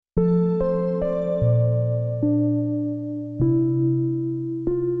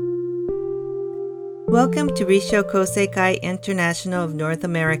Welcome to Risho Kosekai International of North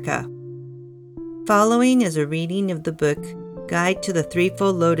America. Following is a reading of the book Guide to the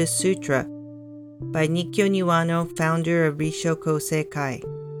Threefold Lotus Sutra by Nikkyo Niwano, founder of Risho Kosekai.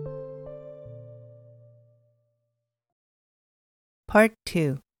 Part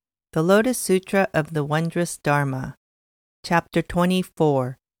 2. The Lotus Sutra of the Wondrous Dharma. Chapter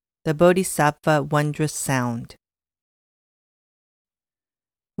 24. The Bodhisattva Wondrous Sound.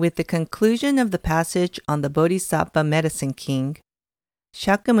 With the conclusion of the passage on the Bodhisattva Medicine King,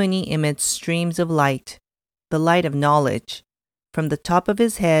 Shakyamuni emits streams of light, the light of knowledge, from the top of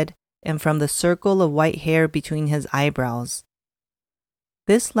his head and from the circle of white hair between his eyebrows.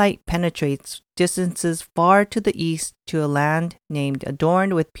 This light penetrates distances far to the east to a land named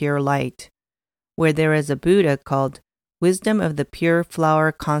Adorned with Pure Light, where there is a Buddha called Wisdom of the Pure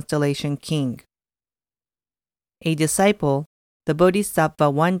Flower Constellation King. A disciple, the Bodhisattva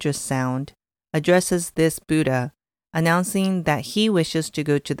Wondrous Sound, addresses this Buddha, announcing that he wishes to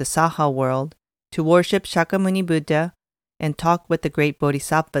go to the Saha world to worship Shakyamuni Buddha and talk with the great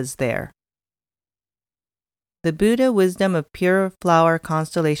Bodhisattvas there. The Buddha Wisdom of Pure Flower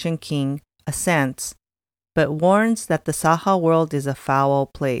Constellation King assents, but warns that the Saha world is a foul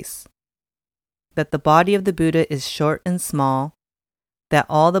place, that the body of the Buddha is short and small, that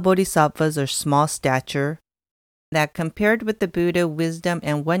all the Bodhisattvas are small stature, that compared with the Buddha Wisdom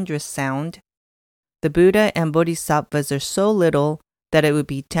and Wondrous Sound, the Buddha and Bodhisattvas are so little that it would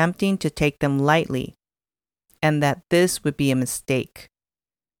be tempting to take them lightly, and that this would be a mistake.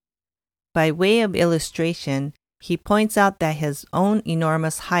 By way of illustration, he points out that his own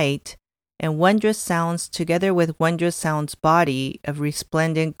enormous height and Wondrous Sounds together with Wondrous Sound's body of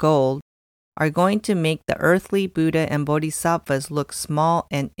resplendent gold are going to make the earthly Buddha and Bodhisattvas look small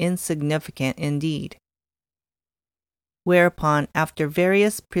and insignificant indeed. Whereupon, after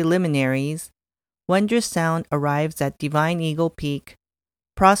various preliminaries, Wondrous Sound arrives at Divine Eagle Peak,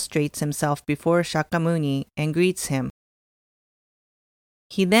 prostrates himself before Shakyamuni, and greets him.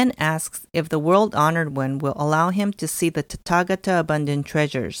 He then asks if the world-honored one will allow him to see the Tathagata abundant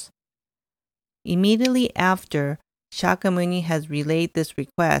treasures. Immediately after Shakyamuni has relayed this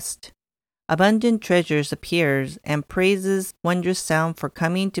request, Abundant Treasures appears and praises Wondrous Sound for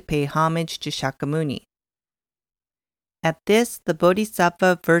coming to pay homage to Shakyamuni. At this, the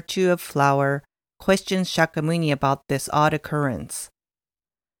Bodhisattva Virtue of Flower questions Shakyamuni about this odd occurrence.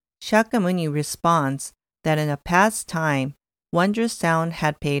 Shakyamuni responds that in a past time, Wondrous Sound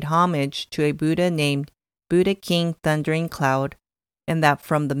had paid homage to a Buddha named Buddha King Thundering Cloud, and that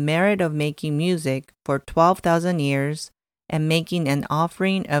from the merit of making music for 12,000 years and making an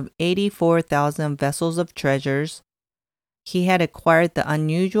offering of 84,000 vessels of treasures, he had acquired the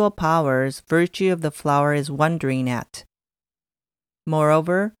unusual powers Virtue of the Flower is wondering at.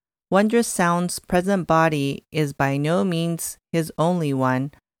 Moreover, Wondrous Sound's present body is by no means his only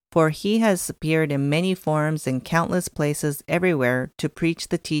one, for he has appeared in many forms in countless places everywhere to preach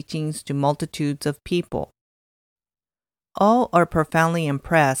the teachings to multitudes of people. All are profoundly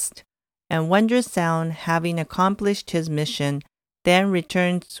impressed, and Wondrous Sound, having accomplished his mission, then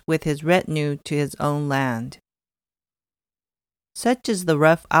returns with his retinue to his own land. Such is the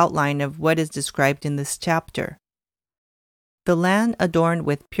rough outline of what is described in this chapter. The land adorned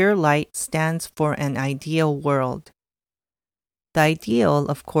with pure light stands for an ideal world. The ideal,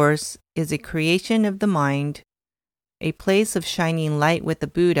 of course, is a creation of the mind, a place of shining light with the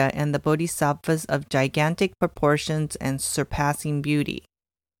Buddha and the Bodhisattvas of gigantic proportions and surpassing beauty.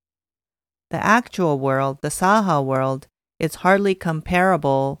 The actual world, the Saha world, is hardly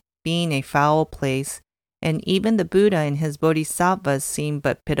comparable, being a foul place, and even the Buddha and his Bodhisattvas seem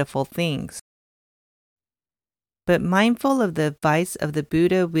but pitiful things. But mindful of the advice of the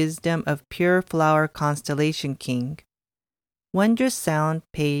Buddha Wisdom of Pure Flower Constellation King, Wondrous Sound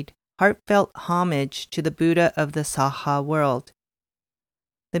paid heartfelt homage to the Buddha of the Saha world.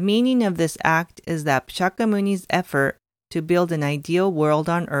 The meaning of this act is that Shakyamuni's effort to build an ideal world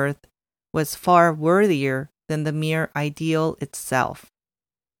on earth was far worthier than the mere ideal itself.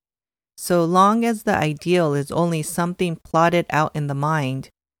 So long as the ideal is only something plotted out in the mind,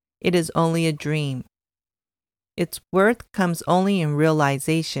 it is only a dream. Its worth comes only in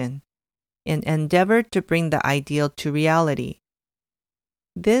realization, in endeavor to bring the ideal to reality.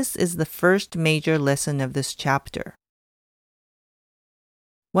 This is the first major lesson of this chapter.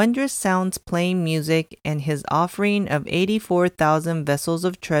 Wondrous Sound's playing music and his offering of 84,000 vessels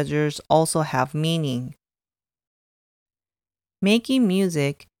of treasures also have meaning. Making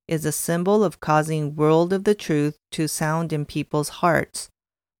music is a symbol of causing world of the truth to sound in people's hearts,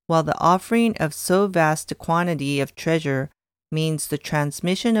 while the offering of so vast a quantity of treasure means the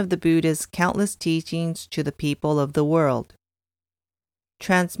transmission of the Buddha's countless teachings to the people of the world.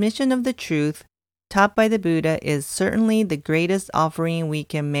 Transmission of the truth taught by the Buddha is certainly the greatest offering we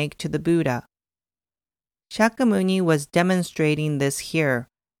can make to the Buddha. Shakyamuni was demonstrating this here,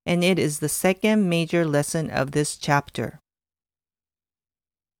 and it is the second major lesson of this chapter.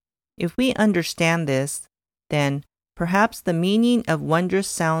 If we understand this, then perhaps the meaning of wondrous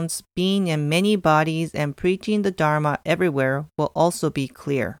sounds being in many bodies and preaching the Dharma everywhere will also be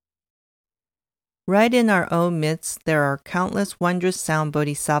clear. Right in our own midst, there are countless wondrous sound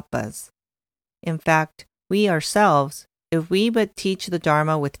bodhisattvas. In fact, we ourselves, if we but teach the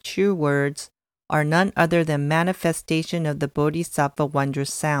Dharma with true words, are none other than manifestation of the bodhisattva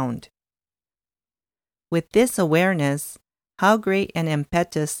wondrous sound. With this awareness, how great an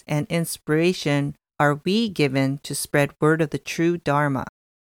impetus and inspiration are we given to spread word of the true Dharma?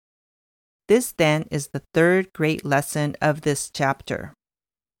 This then is the third great lesson of this chapter.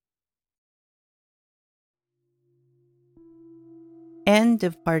 End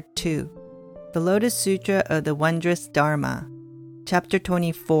of Part 2. The Lotus Sutra of the Wondrous Dharma. Chapter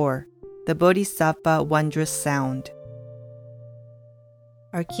 24. The Bodhisattva Wondrous Sound.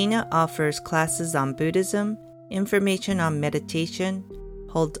 Arkina offers classes on Buddhism, information on meditation,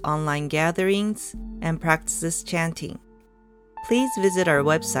 holds online gatherings, and practices chanting. Please visit our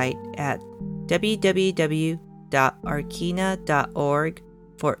website at www.arkina.org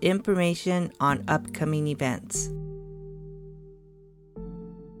for information on upcoming events.